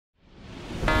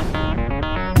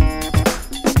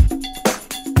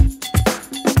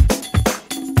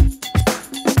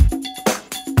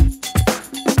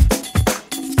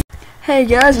Hey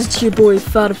guys, it's your boy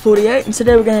Farter48, and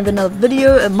today we're going to have another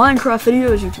video, a Minecraft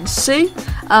video, as you can see.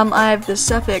 I have the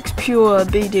Sapphix Pure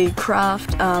BD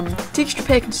Craft texture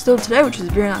pack installed today, which is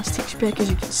a very nice texture pack, as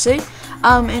you can see.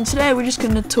 And today we're just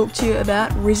going to talk to you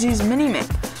about Resi's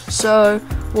minimap. So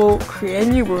we'll create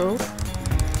a new world.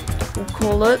 We'll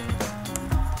call it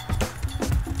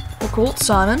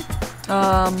Simon.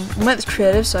 We'll make this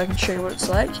creative so I can show you what it's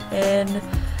like, and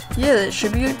yeah, that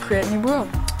should be good. Create a new world.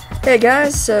 Hey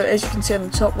guys, so as you can see on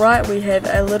the top right, we have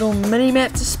a little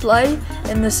mini-map display,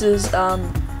 and this is a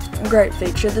great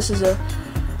feature. This is a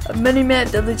mini-map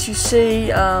that lets you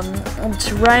see on the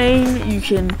terrain. You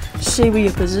can see where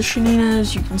your positioning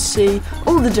is, you can see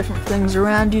all the different things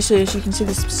around you. So as you can see,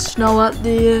 there's some snow up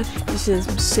there, you see there's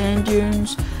some sand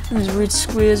dunes, and there's red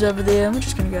squares over there. I'm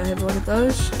just going to go have a look at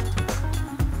those.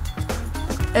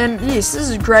 And yes, this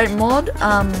is a great mod.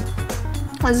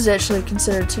 This is actually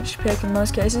considered a texture pack in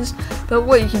most cases, but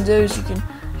what you can do is you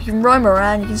can roam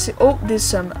around. You can see, oh, there's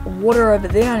some water over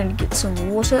there. I need to get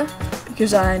some water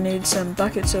because I need some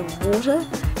buckets of water.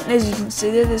 And as you can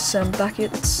see there's some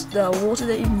buckets of water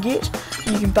that you can get.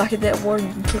 And you can bucket that water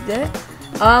and you can keep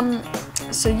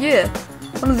that. So yeah,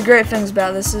 one of the great things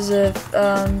about this is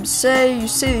if say you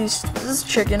see this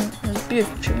chicken, this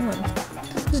beautiful chicken,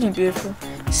 isn't he beautiful?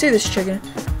 You see this chicken,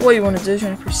 what you want to do is you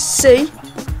want to press C.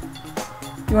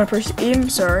 You want to press M,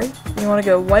 sorry. You want to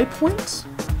go waypoints.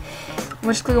 You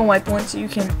just click on waypoints. You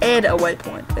can add a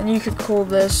waypoint, and you could call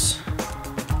this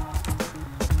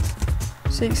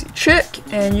Sexy Chick.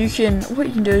 And what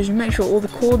you can do is you make sure all the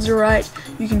chords are right.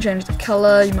 You can change the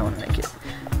color. You might want to make it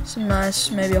some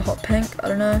nice, maybe a hot pink. I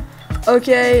don't know.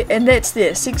 Okay, and that's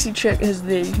there. Sexy Chick is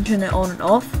there. You can turn that on and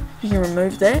off. You can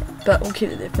remove that, but we'll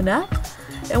keep it there for now.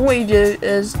 And what you do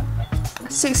is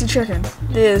Sexy Chicken.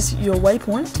 There's your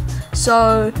waypoint.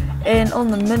 So, and on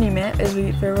the mini-map, as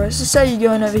we get further, so say you're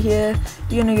going over here,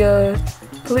 you're going to go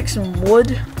collect some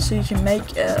wood so you can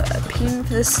make a pen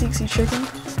for this sexy chicken,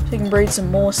 so you can breed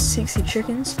some more sexy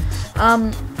chickens.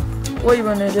 What you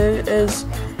want to do is,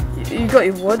 you've got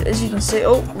your wood, as you can see,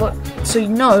 oh look, so you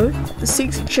know the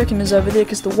sexy chicken is over there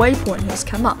because the waypoint has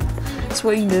come up. So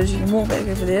what you can do is you can walk back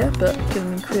over there, but because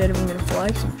I'm creative I'm going to fly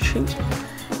because I'm cheat.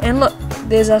 And look,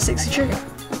 there's our sexy chicken.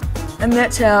 And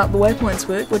that's how the waypoints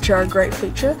work, which are a great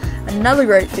feature. Another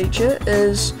great feature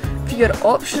is if you go to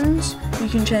options, you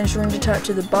can change the render type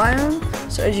to the biome.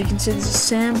 So as you can see, there's the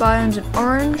sand biomes in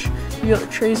orange, you got the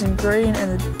trees in green,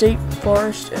 and the deep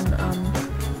forest in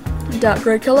dark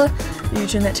grey colour. You can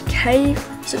turn that to cave,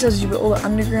 so it tells you where all the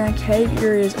underground cave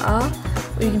areas are.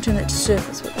 Or you can turn that to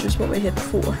surface, which is what we had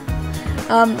before.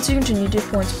 So you can turn your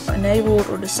death points enabled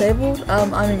or disabled.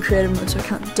 I'm in creative mode, so I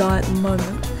can't die at the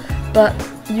moment. But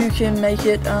you can make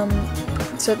it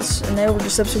so it's enabled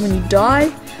just so when you die,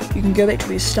 you can go back to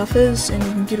where your stuff is and you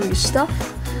can get all your stuff.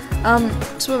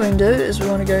 So what we're going to do is we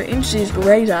want to go into this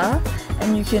radar,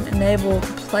 and you can enable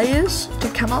players to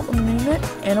come up on the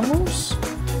minimap, animals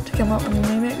to come up on the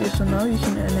minimap, yes or no. You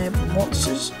can enable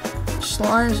monsters,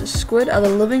 slimes, squid, other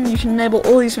living. You can enable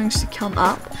all these things to come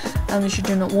up unless you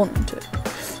do not want them to.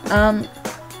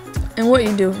 And what you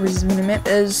can do with Resi's minimap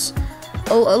is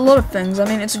a lot of things. I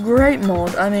mean, it's a great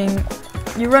mod. I mean,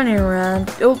 you're running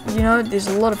around. Oh, you know, there's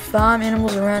a lot of farm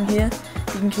animals around here.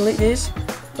 You can collect these.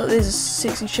 Look, there's a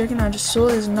sexy chicken I just saw.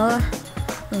 There's another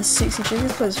sexy chicken.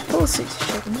 This place is full of sexy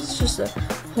chickens. It's just a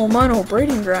hormonal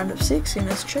breeding ground of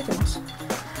sexiness chickens.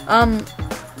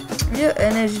 Yeah,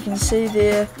 and as you can see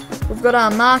there, we've got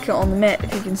our marker on the map.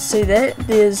 If you can see that,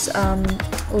 there's a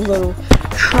little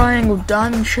triangle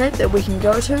diamond shape that we can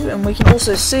go to, and we can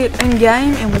also see it in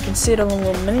game, and we can see it on a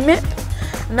little mini map.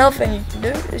 Another thing you can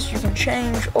do is you can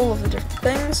change all of the different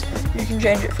things. You can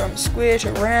change it from square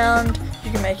to round.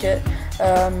 You can make it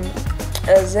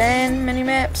a Zan mini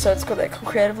map, so it's got that cool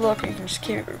creative look. You can just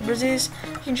keep it with Resi's.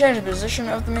 You can change the position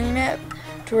of the mini map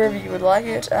to wherever you would like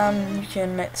it. You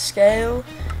can make the scale.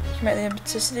 You can make the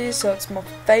opacity so it's more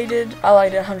faded. I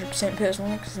like it 100%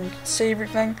 personally because then you can see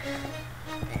everything.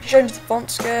 You can change the font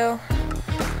scale,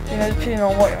 you know, depending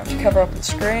on what you want to cover up the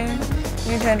screen.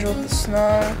 You can change all the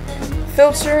snow.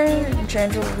 Filtering, you can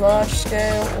change all the large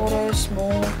scale, auto,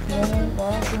 small, normal,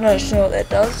 large. I don't know what that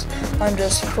does. I'm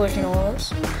just clicking all of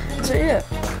this. And so yeah,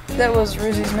 that was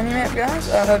Resi's minimap, guys.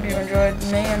 I hope you enjoyed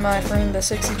me and my friend the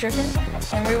Sexy Chicken,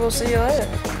 and we will see you later.